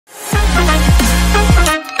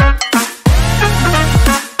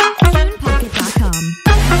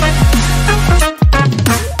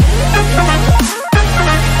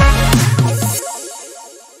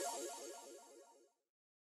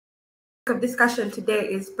of discussion today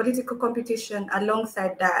is political competition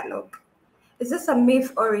alongside dialogue. Is this a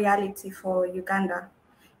myth or reality for Uganda?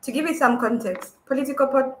 To give it some context, political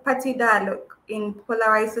party dialogue in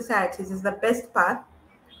polarized societies is the best path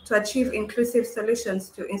to achieve inclusive solutions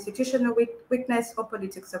to institutional weakness or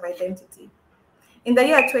politics of identity. In the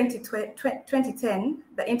year 2010,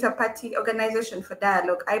 the Inter-Party Organization for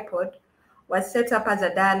Dialogue, IPOD, was set up as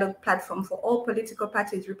a dialogue platform for all political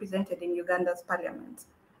parties represented in Uganda's parliament.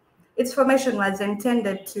 Its formation was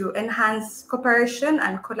intended to enhance cooperation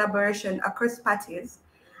and collaboration across parties,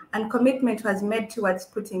 and commitment was made towards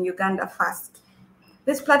putting Uganda first.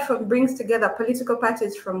 This platform brings together political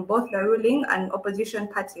parties from both the ruling and opposition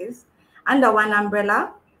parties under one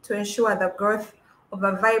umbrella to ensure the growth of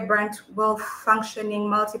a vibrant, well-functioning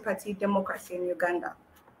multi-party democracy in Uganda.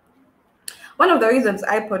 One of the reasons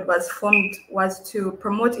IPOD was formed was to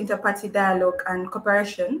promote inter-party dialogue and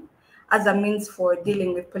cooperation as a means for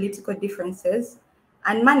dealing with political differences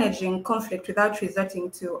and managing conflict without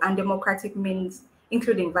resorting to undemocratic means,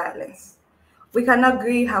 including violence. We can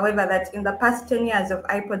agree, however, that in the past 10 years of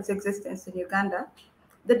IPOD's existence in Uganda,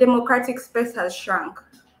 the democratic space has shrunk,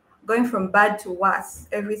 going from bad to worse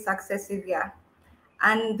every successive year.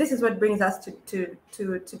 And this is what brings us to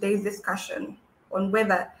today's discussion on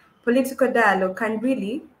whether political dialogue can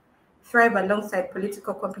really thrive alongside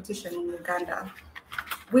political competition in Uganda.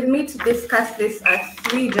 With me to discuss this are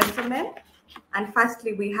three gentlemen. And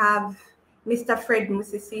firstly, we have Mr. Fred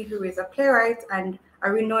Musisi, who is a playwright and a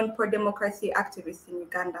renowned pro-democracy activist in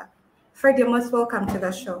Uganda. Fred, you're most welcome to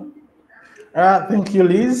the show. Thank you,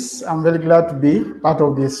 Liz. I'm very glad to be part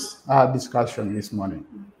of this discussion this morning.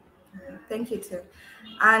 Thank you, too.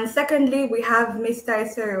 And secondly, we have Mr.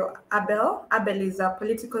 Esero Abel. Abel is a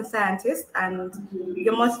political scientist, and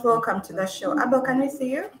you're most welcome to the show. Abel, can we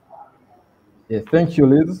see you? Yes, thank you,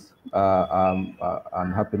 Liz.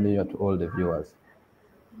 And Happy New Year to all the viewers.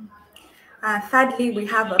 Thirdly, we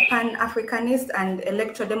have a Pan-Africanist and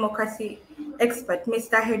electro-democracy expert,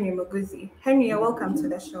 Mr. Henry Muguzi. Henry, you're welcome to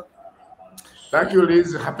the show. Thank you,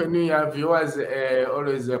 Liz. Happy New Year, viewers.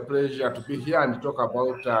 Always a pleasure to be here and talk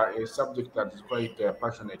about a subject that is quite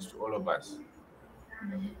passionate to all of us.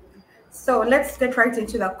 So let's get right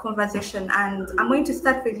into the conversation. And I'm going to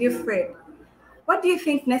start with you, Fred. What do you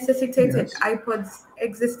think necessitated IPOD's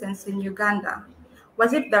existence in Uganda?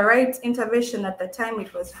 Was it the right intervention at the time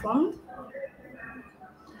it was formed?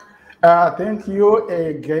 Thank you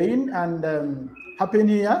again, and Happy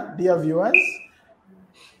New Year, dear viewers.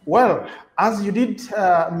 Well, as you did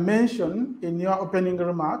mention in your opening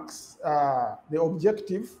remarks, the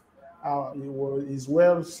objective is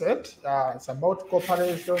well set. It's about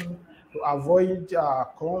cooperation to avoid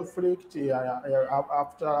conflict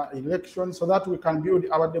after elections so that we can build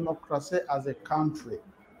our democracy as a country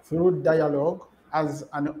through dialogue as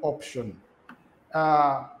an option.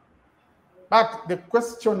 But the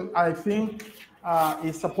question, I think,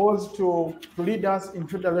 is supposed to lead us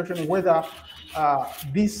into the direction whether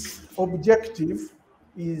this objective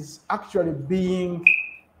is actually being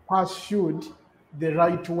pursued the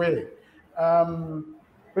right way.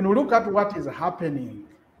 When we look at what is happening,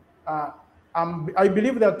 I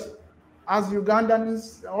believe that as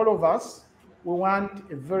Ugandans, all of us, we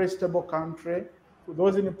want a very stable country. For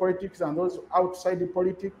those in the politics and those outside the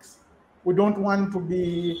politics, we don't want to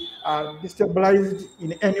be destabilized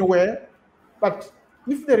in any way. But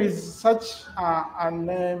if there is such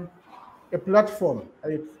a platform,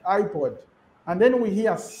 like IPOD, and then we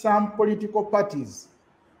hear some political parties,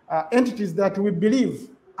 entities that we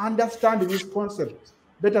believe understand this concept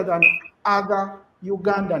better than other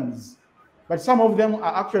Ugandans, but some of them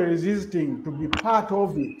are actually resisting to be part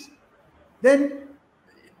of it, then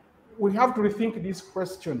we have to rethink this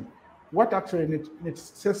question. What actually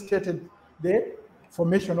necessitated the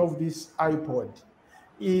formation of this IPOD?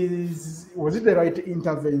 Was it the right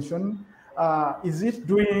intervention? Is it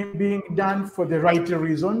being done for the right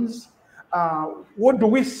reasons? What do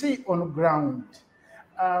we see on the ground?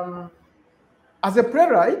 As a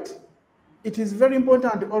playwright, it is very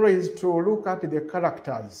important always to look at the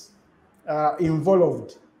characters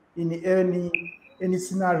involved in any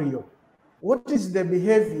scenario. What is the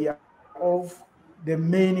behavior of the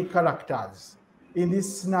main characters in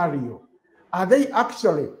this scenario? Are they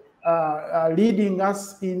actually leading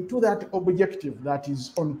us into that objective that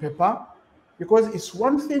is on paper? Because it's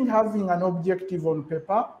one thing having an objective on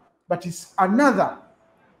paper, but it's another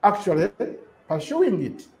actually pursuing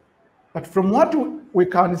it. But from what we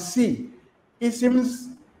can see, it seems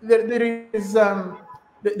there is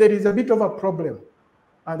a bit of a problem.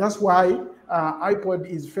 And that's why IPOD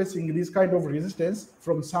is facing this kind of resistance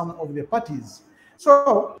from some of the parties.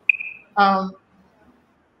 So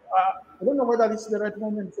I don't know whether this is the right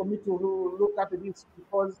moment for me to look at this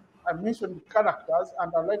because I mentioned characters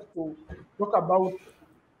and I'd like to talk about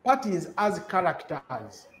parties as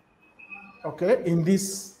characters. Okay, in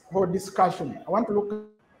this whole discussion, I want to look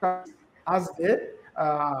at as the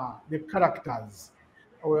characters.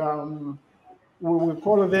 Um, we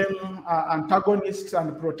call them antagonists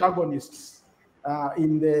and protagonists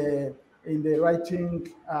in the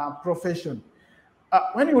writing profession.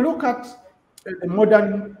 When you look at the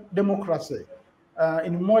modern democracy,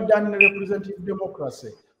 in modern representative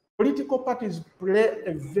democracy, political parties play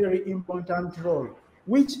a very important role,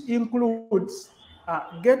 which includes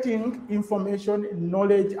getting information,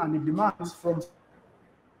 knowledge, and demands from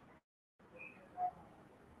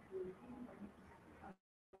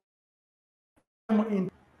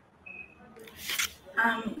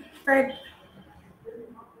Fred,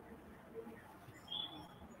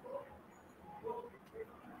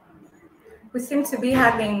 we seem to be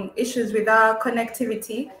having issues with our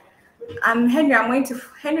connectivity. Henry,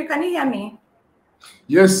 Henry, can you hear me?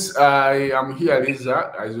 Yes, I am here,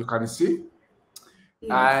 Lisa, as you can see.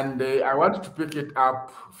 Yes. And I wanted to pick it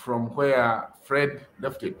up from where Fred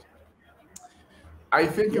left it. I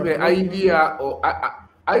think the idea of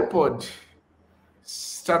iPod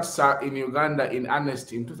starts in Uganda in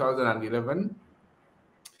earnest in 2011.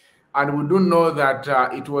 And we do know that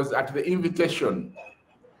it was at the invitation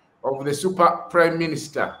of the Super Prime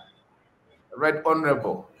Minister, Right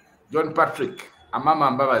Honorable John Patrick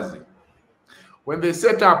Amama Mbabazi. When they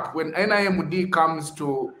set up, when NIMD comes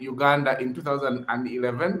to Uganda in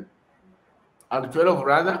 2011, and 12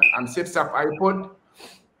 rather, and sets up iPod,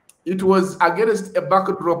 it was against a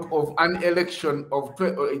backdrop of an election of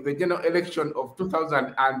the general election of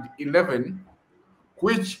 2011,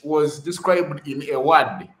 which was described in a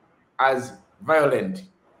word as violent.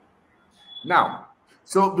 Now,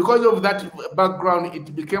 so because of that background,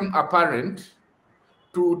 it became apparent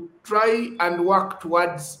to try and work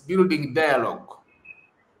towards building dialogue.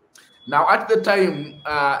 Now, at the time,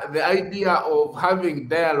 the idea of having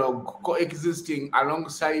dialogue coexisting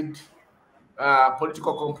alongside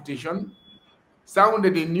political competition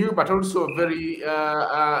sounded new, but also very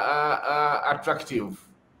attractive.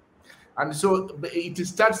 And so it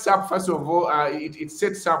starts up, first of all, it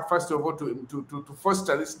sets up, first of all, to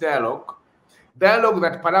foster this dialogue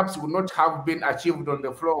that perhaps would not have been achieved on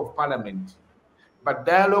the floor of parliament, but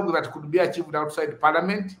dialogue that could be achieved outside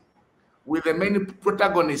parliament with the many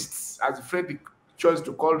protagonists, as Fred chose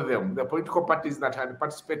to call them, the political parties that had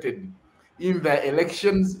participated in the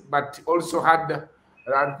elections, but also had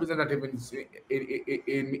representatives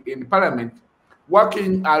in parliament,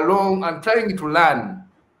 working along and trying to learn.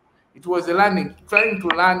 It was a learning, trying to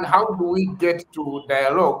learn how do we get to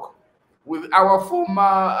dialogue with our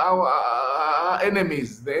former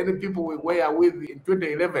enemies, the people we were with in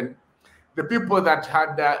 2011, the people that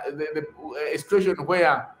had a situation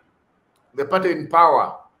where the party in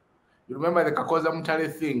power, you remember the Kakoza Mutale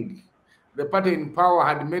thing, the party in power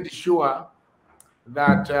had made sure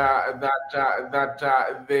that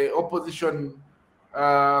the opposition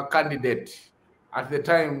candidate at the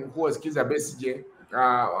time, who was Kiza Besigye,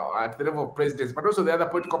 at the level of presidents, but also the other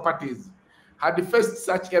political parties, had faced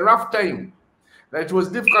such a rough time that it was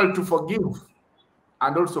difficult to forgive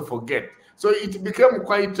and also forget. So it became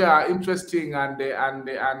quite interesting and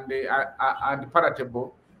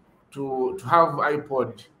palatable to have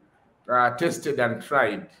iPod tested and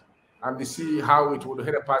tried and see how it would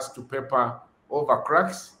help us to paper over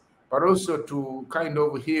cracks, but also to kind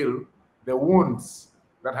of heal the wounds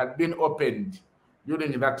that had been opened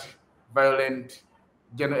during that violent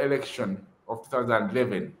general election of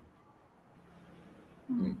 2011.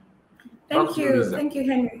 Thank you,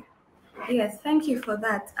 Henry. Yes, thank you for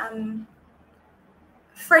that.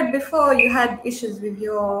 Fred, before you had issues with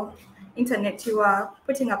your internet, you were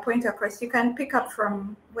putting a point across. You can pick up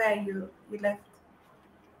from where you left.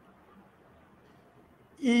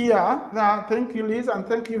 Yeah, thank you, Liz, and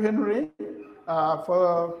thank you, Henry,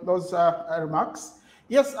 for those remarks.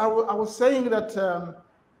 Yes, I was saying that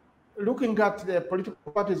looking at the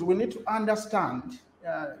political parties, we need to understand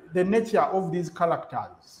the nature of these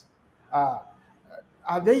characters.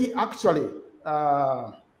 Are they actually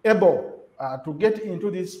able to get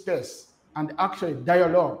into this space and actually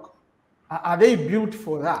dialogue? Are they built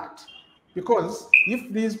for that? Because if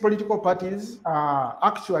these political parties are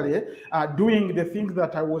actually doing the things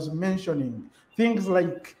that I was mentioning, things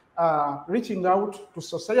like reaching out to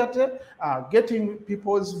society, getting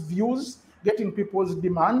people's views, getting people's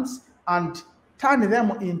demands, and turn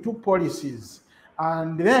them into policies,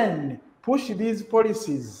 and then push these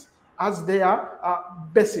policies as their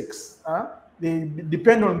basics. They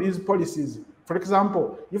depend on these policies For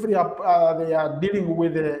example, if they are dealing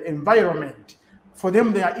with the environment, for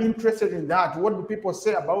them, they are interested in that. What do people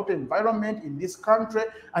say about the environment in this country?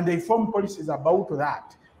 And they form policies about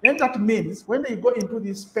that. Then that means when they go into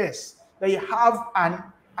this space, they have an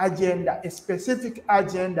agenda, a specific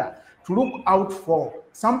agenda to look out for,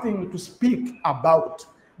 something to speak about.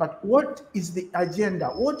 But what is the agenda?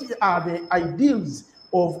 What are the ideals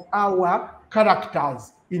of our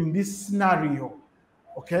characters in this scenario?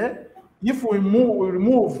 Okay? If we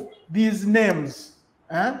remove these names,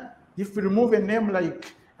 if we remove a name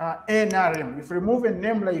like NRM, if we remove a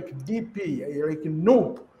name like DP, like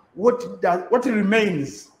NOOP, what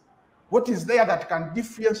remains? What is there that can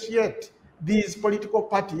differentiate these political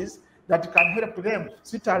parties, that can help them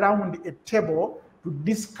sit around a table to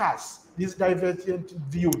discuss these divergent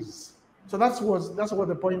views? So that's what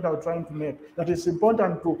the point I was trying to make, that it's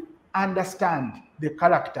important to understand the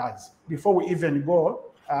characters before we even go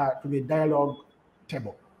to the dialogue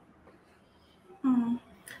table.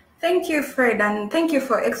 Thank you, Fred, and thank you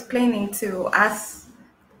for explaining to us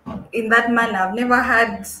in that manner. I've never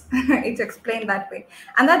had it explained that way.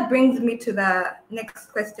 And that brings me to the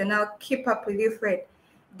next question. I'll keep up with you, Fred.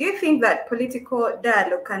 Do you think that political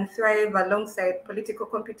dialogue can thrive alongside political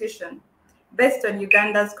competition based on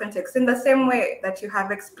Uganda's context, in the same way that you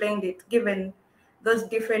have explained it, given those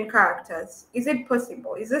different characters? Is it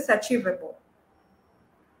possible? Is this achievable?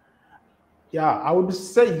 Yeah, I would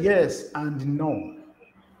say yes and no.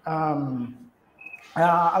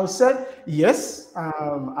 I would say yes.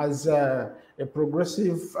 As a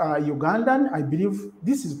progressive Ugandan, I believe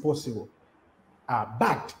this is possible.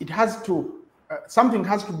 But it has to, something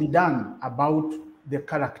has to be done about the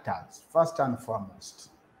characters, first and foremost.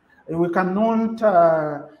 We cannot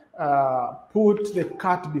put the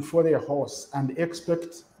cart before the horse and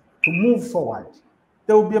expect to move forward.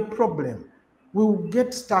 There will be a problem. We will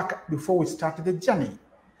get stuck before we start the journey.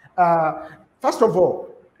 First of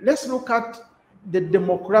all, let's look at the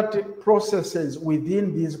democratic processes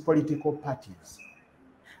within these political parties.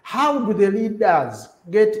 How do the leaders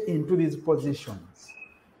get into these positions?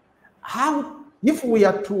 How, if we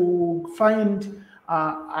are to find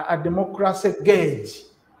a democracy gauge,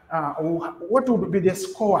 what would be the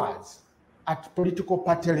scores at political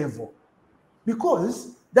party level?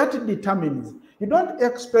 Because that determines, you don't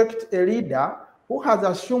expect a leader who has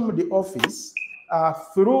assumed the office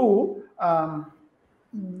through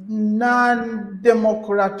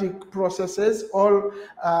non-democratic processes or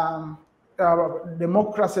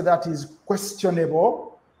democracy that is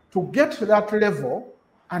questionable to get to that level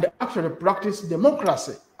and actually practice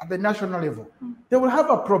democracy at the national level. They will have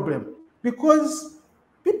a problem because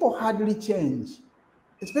people hardly change,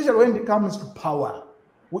 especially when it comes to power.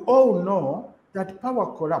 We all know that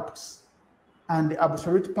power corrupts, and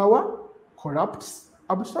absolute power corrupts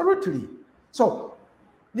absolutely. So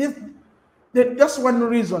that's one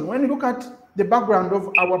reason. When you look at the background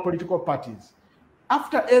of our political parties,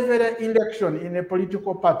 after every election in a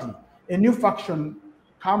political party, a new faction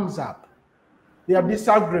comes up. There are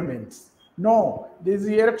disagreements. No, these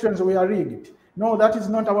elections were rigged. No, that is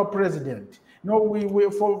not our president. No,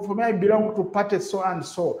 for me, I belong to party so and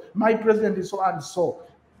so. My president is so and so.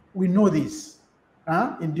 We know this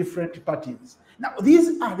in different parties. Now,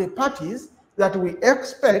 these are the parties that we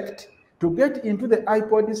expect to get into the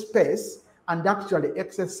iPod space and actually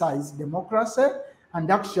exercise democracy and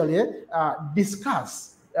actually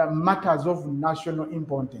discuss matters of national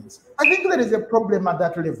importance. I think there is a problem at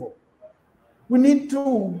that level. We need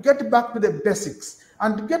to get back to the basics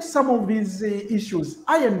and get some of these issues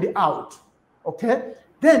ironed out. Okay,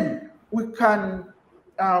 then we can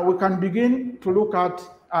begin to look at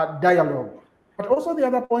dialogue. But also the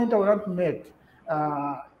other point I want to make,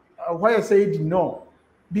 why I said no,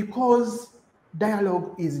 because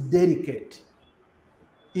dialogue is delicate.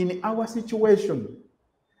 In our situation,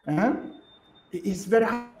 it's very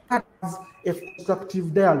hard to have a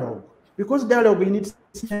constructive dialogue because dialogue in its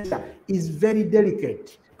nature is very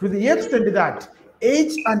delicate to the extent that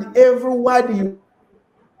each and every word you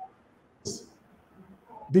use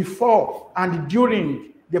before and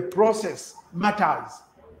during the process matters,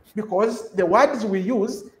 because the words we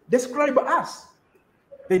use describe us.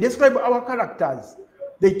 They describe our characters.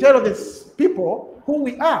 They tell the people who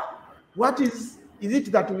we are. What is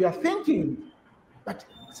it that we are thinking? But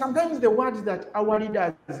sometimes the words that our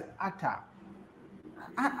leaders utter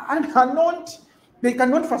they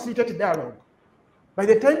cannot facilitate dialogue. By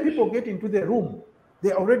the time people get into the room,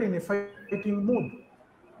 they're already in a fighting mood.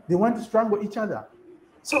 They want to strangle each other.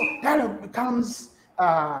 So dialogue becomes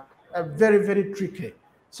very, very tricky.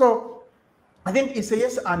 So I think it's a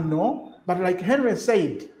yes and no, but like Henry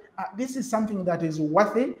said, this is something that is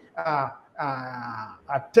worthy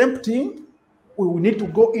attempting, we need to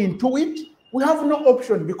go into it. We have no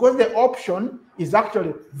option because the option is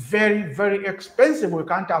actually very, very expensive. We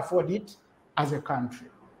can't afford it as a country.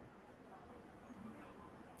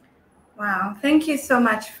 Wow, thank you so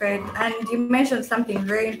much, Fred. And you mentioned something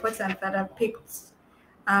very important that I picked.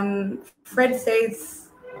 Fred says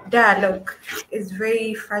dialogue is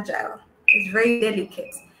very fragile, it's very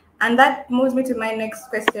delicate. And that moves me to my next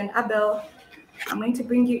question. Abel, I'm going to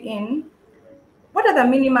bring you in. What are the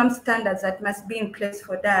minimum standards that must be in place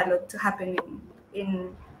for dialogue to happen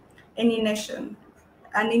in any nation?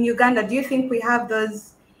 And in Uganda, do you think we have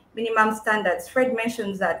those minimum standards? Fred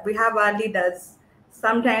mentions that we have our leaders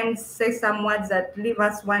sometimes say some words that leave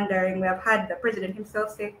us wondering. We have had the president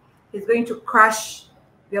himself say he's going to crush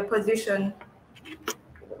the opposition.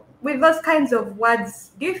 With those kinds of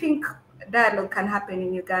words, do you think dialogue can happen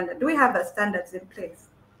in Uganda? Do we have the standards in place?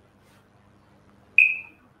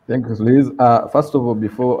 Thank you, Liz. First of all,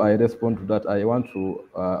 before I respond to that, I want to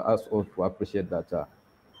ask all to appreciate that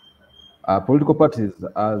political parties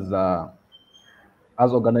as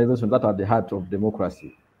organizations that are the heart of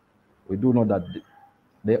democracy, we do know that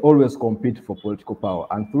they always compete for political power,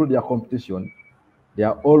 and through their competition, there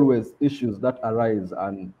are always issues that arise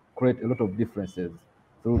and create a lot of differences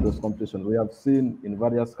through those competitions. We have seen in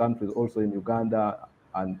various countries, also in Uganda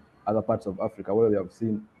and other parts of Africa, where we have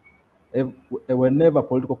seen whenever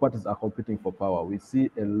political parties are competing for power, we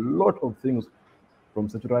see a lot of things from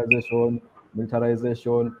secularization,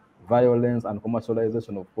 militarization, violence, and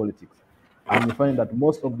commercialization of politics. And you find that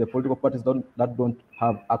most of the political parties that don't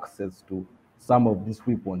have access to some of these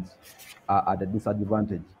weapons are at a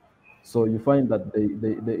disadvantage. So you find that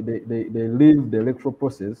they leave the electoral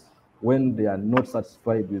process when they are not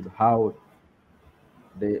satisfied with how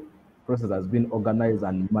the process has been organized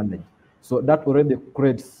and managed. So that already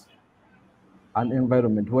creates an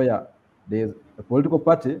environment where there's a political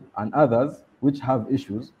party and others which have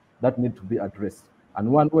issues that need to be addressed. And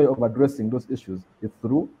one way of addressing those issues is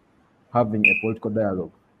through having a political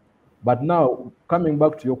dialogue. But now, coming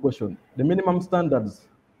back to your question, the minimum standards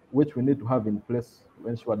which we need to have in place to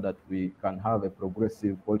ensure that we can have a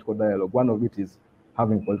progressive political dialogue, one of it is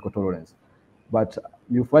having political tolerance. But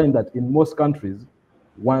you find that in most countries,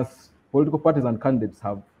 once political parties and candidates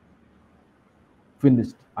have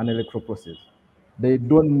finished an electoral process, they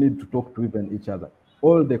don't need to talk to even each other.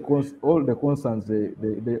 All the concerns,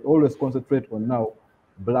 they always concentrate on now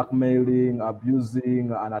blackmailing,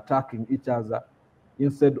 abusing, and attacking each other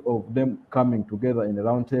instead of them coming together in a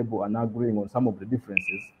round table and agreeing on some of the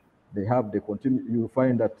differences they have. They continue. You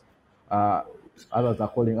find that others are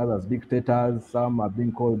calling others dictators, some are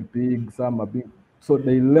being called pigs, some are being, so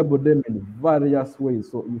they label them in various ways.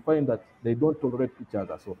 So you find that they don't tolerate each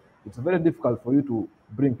other. So it's very difficult for you to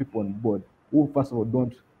bring people on board who, first of all,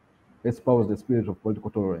 don't espouse the spirit of political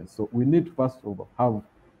tolerance. So we need, first of all, have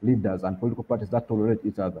leaders and political parties that tolerate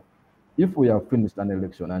each other. If we have finished an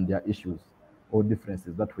election and there are issues or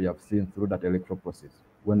differences that we have seen through that electoral process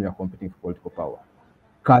when we are competing for political power,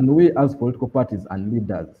 can we, as political parties and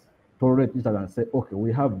leaders, tolerate each other and say, okay,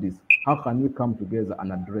 we have this, how can we come together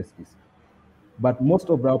and address this? But most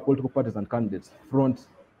of our political parties and candidates front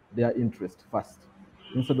their interest first,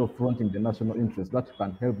 instead of fronting the national interest that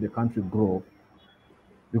can help the country grow.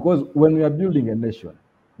 Because when we are building a nation,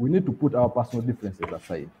 we need to put our personal differences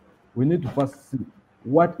aside. We need to first see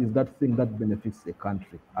what is that thing that benefits the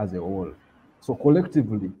country as a whole. So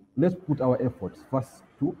collectively, let's put our efforts first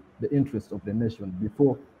to the interests of the nation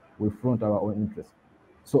before we front our own interests.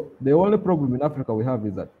 So the only problem in Africa we have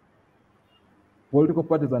is that political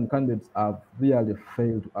parties and candidates have really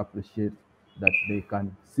failed to appreciate that they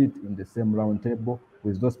can sit in the same round table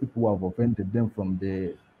with those people who have offended them from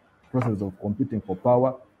the process of competing for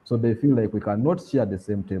power. So they feel like we cannot share the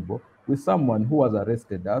same table with someone who has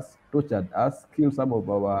arrested us, tortured us, killed some of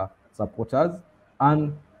our supporters,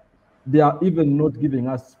 and they are even not giving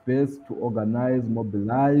us space to organize,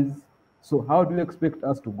 mobilize. So how do you expect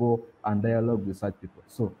us to go and dialogue with such people?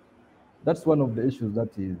 So that's one of the issues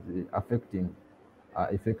that is affecting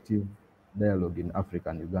effective dialogue in Africa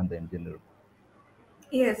and Uganda in general.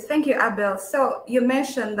 Yes, thank you, Abel. So you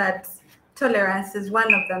mentioned that tolerance is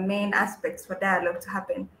one of the main aspects for dialogue to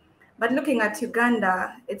happen. But looking at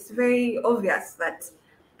Uganda, it's very obvious that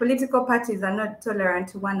political parties are not tolerant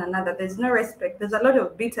to one another. There's no respect. There's a lot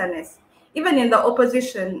of bitterness. Even in the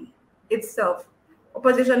opposition itself,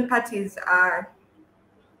 opposition parties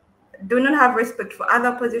do not have respect for other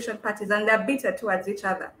opposition parties and they're bitter towards each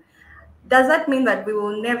other. Does that mean that we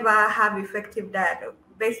will never have effective dialogue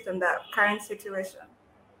based on the current situation?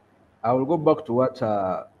 I will go back to what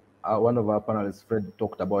one of our panelists, Fred,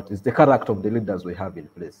 talked about, is the character of the leaders we have in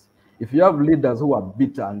place. If you have leaders who are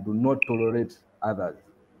bitter and do not tolerate others,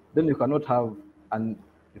 then you cannot have an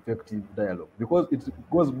effective dialogue, because it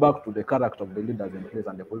goes back to the character of the leaders in place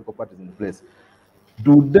and the political parties in place.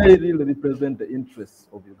 Do they really represent the interests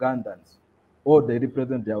of Ugandans, or they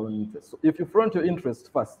represent their own interests? So if you front your interests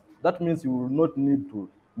first, that means you will not need to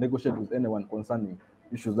negotiate with anyone concerning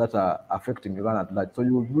issues that are affecting Uganda at large. So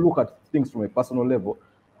you look at things from a personal level,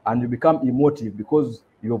 and you become emotive because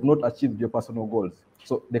you have not achieved your personal goals.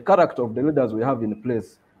 So the character of the leaders we have in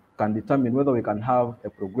place can determine whether we can have a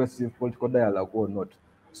progressive political dialogue or not.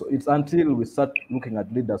 So it's until we start looking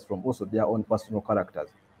at leaders from also their own personal characters.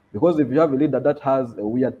 Because if you have a leader that has a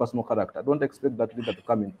weird personal character, don't expect that leader to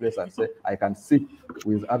come in place and say, I can sit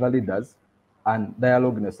with other leaders and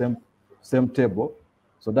dialogue in the same table,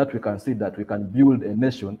 so that we can see that we can build a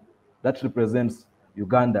nation that represents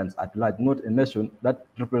Ugandans at large, not a nation that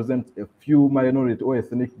represents a few minority or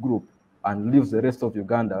ethnic group and leaves the rest of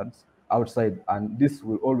Ugandans outside. And this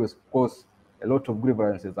will always cause a lot of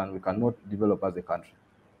grievances, and we cannot develop as a country.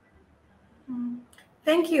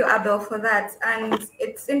 Thank you, Abel, for that. And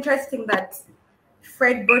it's interesting that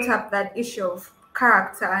Fred brought up that issue of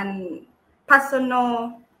character and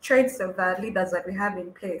personal traits of the leaders that we have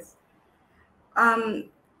in place. Do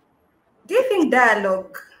you think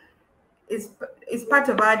dialogue is part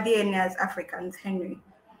of our DNA as Africans, Henry?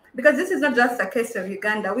 Because this is not just a case of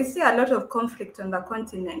Uganda. We see a lot of conflict on the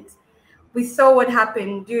continent. We saw what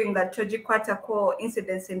happened during the Tojikwatako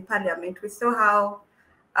incidents in Parliament. We saw how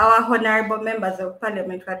our honorable members of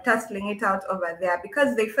Parliament were tussling it out over there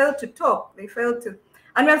because they failed to talk.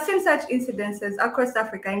 And we have seen such incidences across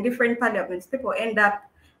Africa in different parliaments. People end up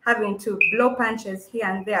having to blow punches here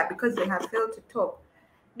and there because they have failed to talk.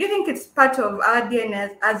 Do you think it's part of our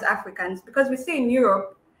DNA as Africans? Because we see in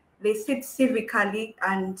Europe, they sit civically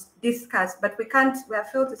and discuss, but we have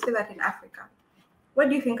failed to see that in Africa. What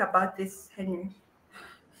do you think about this, Henry?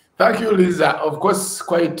 Thank you, Lisa. Of course,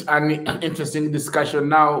 quite an interesting discussion.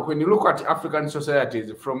 Now, when you look at African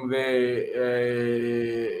societies from the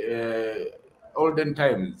olden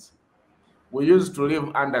times, we used to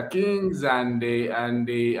live under kings and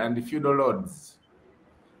the feudal lords.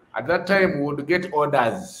 At that time, we would get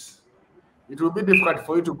orders. It would be difficult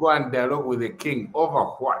for you to go and dialogue with the king over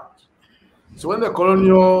what? So when the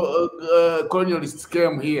colonialists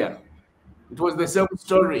came here, it was the same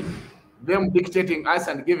story. Them dictating us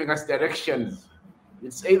and giving us directions.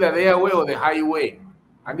 It's either their way or the highway.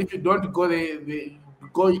 And if you don't go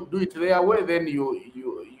do it their way, then you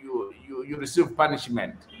receive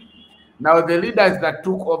punishment. Now the leaders that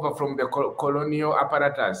took over from the colonial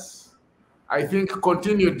apparatus, I think,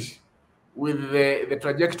 continued with the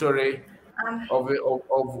trajectory of the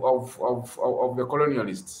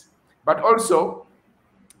colonialists. But also,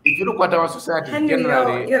 if you look at our society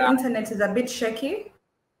generally, your internet is a bit shaky.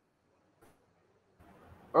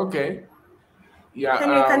 Okay. Yeah.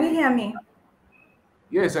 Can you hear me?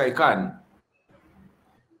 Yes, I can.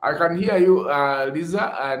 I can hear you,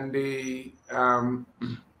 Lisa, and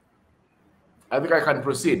I think I can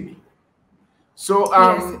proceed. So,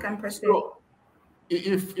 yes, you can proceed. So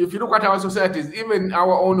if you look at our societies, even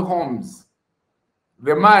our own homes,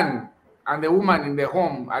 the man and the woman in the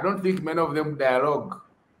home, I don't think many of them dialogue.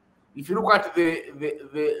 If you look at the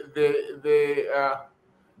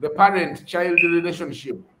parent-child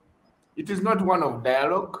relationship, it is not one of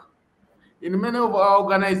dialogue. In many of our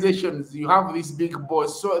organizations, you have this big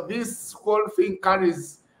boss. So this whole thing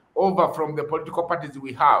carries over from the political parties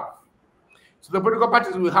we have. So the political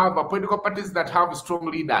parties we have are political parties that have strong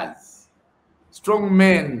leaders, strong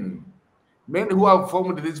men who have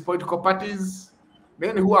formed these political parties,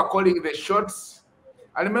 men who are calling the shots,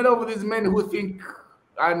 and many of these men who think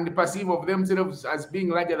and perceive of themselves as being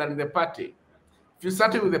larger than the party. If you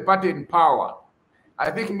started with the party in power,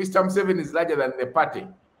 I think Mr. Museveni is larger than the party.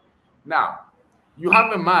 Now, you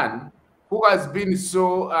have a man who has been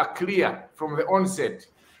so clear from the onset.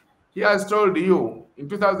 He has told you in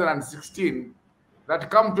 2016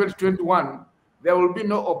 that come 2021, there will be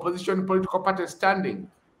no opposition political party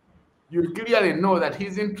standing. You clearly know that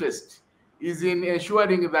his interest is in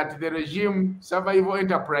ensuring that the regime survival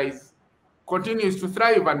enterprise continues to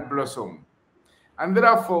thrive and blossom. And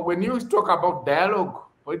therefore, when you talk about dialogue,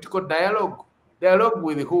 political dialogue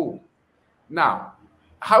with who? Now,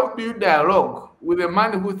 how do you dialogue with a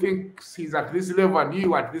man who thinks he's at this level and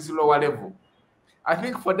you at this lower level? I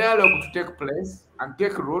think for dialogue to take place and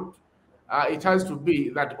take root, it has to be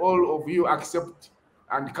that all of you accept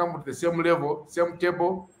and come to the same level, same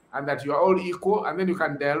table, and that you are all equal, and then you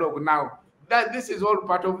can dialogue. Now, this is all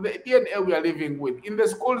part of the DNA we are living with. In the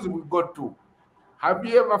schools we go to, Have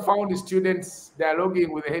you ever found students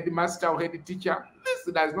dialoguing with a headmaster or head teacher?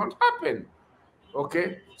 This does not happen.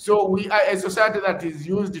 Okay, so we are a society that is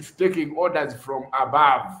used to taking orders from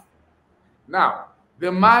above. Now,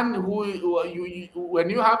 the man when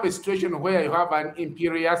you have a situation where you have an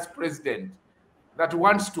imperious president that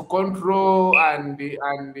wants to control and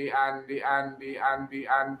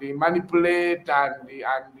manipulate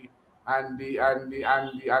and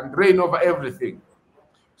reign over everything.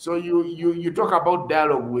 So you talk about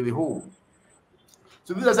dialogue with who?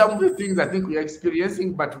 So these are some of the things I think we are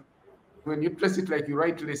experiencing. But when you trace it, like you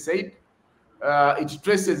rightly said, it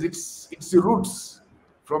traces its roots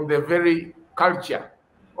from the very culture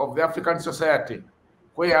of the African society,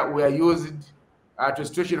 where we are used to a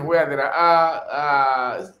situation where there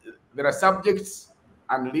are subjects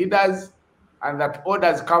and leaders, and that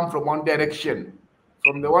orders come from one direction,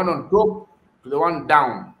 from the one on top to the one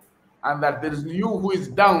down, and that there is you who is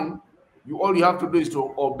down. All you have to do is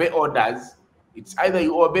to obey orders. It's either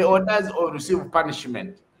you obey orders or receive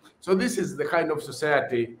punishment. So this is the kind of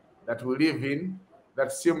society that we live in,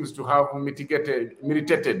 that seems to have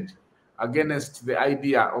militated against the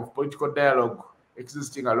idea of political dialogue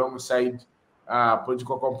existing alongside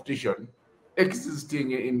political competition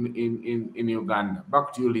existing in Uganda.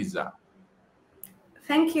 Back to you, Lisa.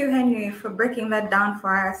 Thank you, Henry, for breaking that down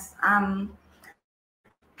for us.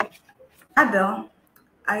 Abel,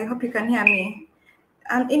 I hope you can hear me.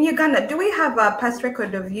 In Uganda, do we have a past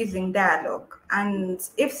record of using dialogue? And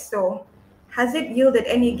if so, has it yielded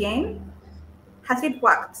any gain? Has it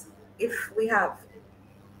worked, if we have?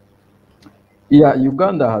 Yeah,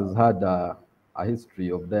 Uganda has had a history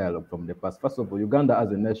of dialogue from the past. First of all, Uganda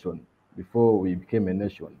as a nation, before we became a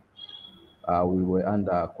nation, we were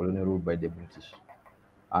under colonial rule by the British.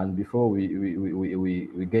 And before we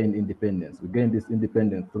gained independence, we gained this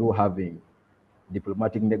independence through having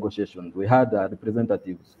diplomatic negotiations. We had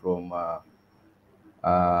representatives from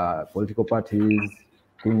political parties,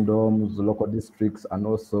 kingdoms, local districts, and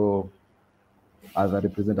also other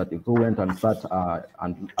representatives who went and sat at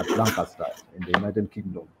Lancaster in the United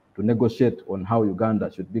Kingdom to negotiate on how Uganda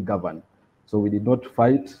should be governed. So we did not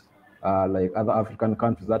fight like other African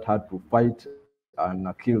countries that had to fight and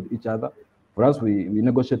killed each other. For us, we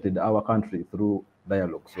negotiated our country through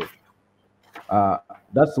dialogue. So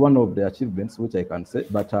that's one of the achievements which I can say.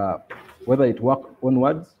 But whether it worked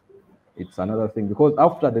onwards, it's another thing. Because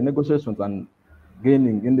after the negotiations and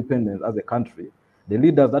gaining independence as a country, the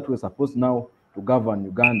leaders that were supposed now to govern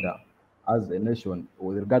Uganda as a nation,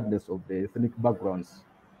 regardless of the ethnic backgrounds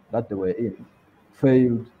that they were in,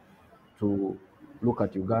 failed to look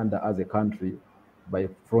at Uganda as a country by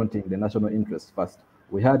fronting the national interest first.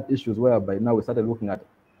 We had issues whereby now we started looking at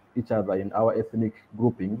each other in our ethnic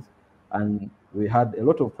groupings, and we had a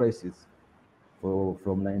lot of crises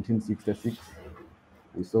from 1966.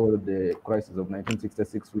 We saw the crisis of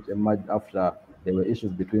 1966, which emerged after there were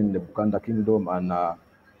issues between the Buganda Kingdom and the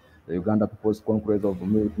Uganda People's Congress of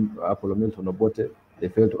Apollo Milton Obote. They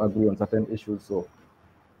failed to agree on certain issues. So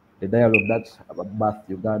the dialogue that birthed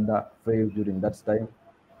Uganda failed during that time,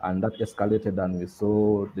 and that escalated, and we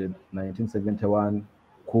saw the 1971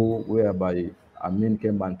 coup whereby Amin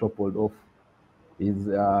came and toppled off his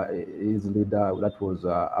leader, that was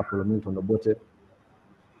Apollo Milton Obote.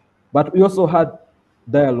 But we also had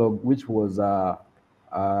dialogue which was around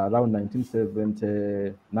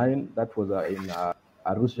 1979, that was in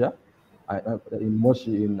Arusha, in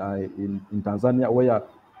Moshi in Tanzania, where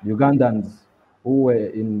Ugandans who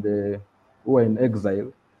were in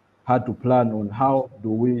exile had to plan on how do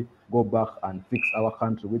we go back and fix our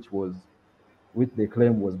country, which they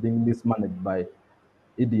claim was being mismanaged by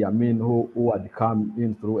Idi Amin, who had come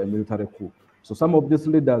in through a military coup. So some of these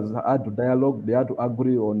leaders had to dialogue, they had to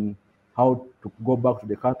agree on how to go back to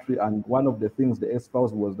the country. And one of the things they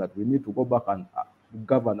espoused was that we need to go back and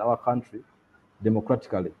govern our country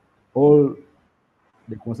democratically. All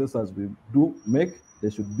the consensus we do make, they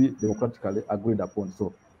should be democratically agreed upon.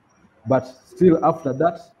 So, but still after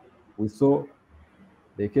that, we saw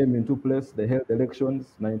they came into place, they held elections,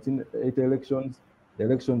 1980 elections. The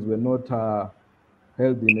elections were not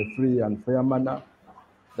held in a free and fair manner.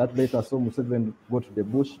 That later saw Museveni go to the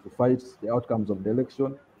bush to fight the outcomes of the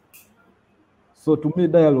election. So to me,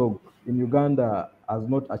 dialogue in Uganda has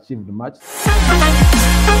not achieved much.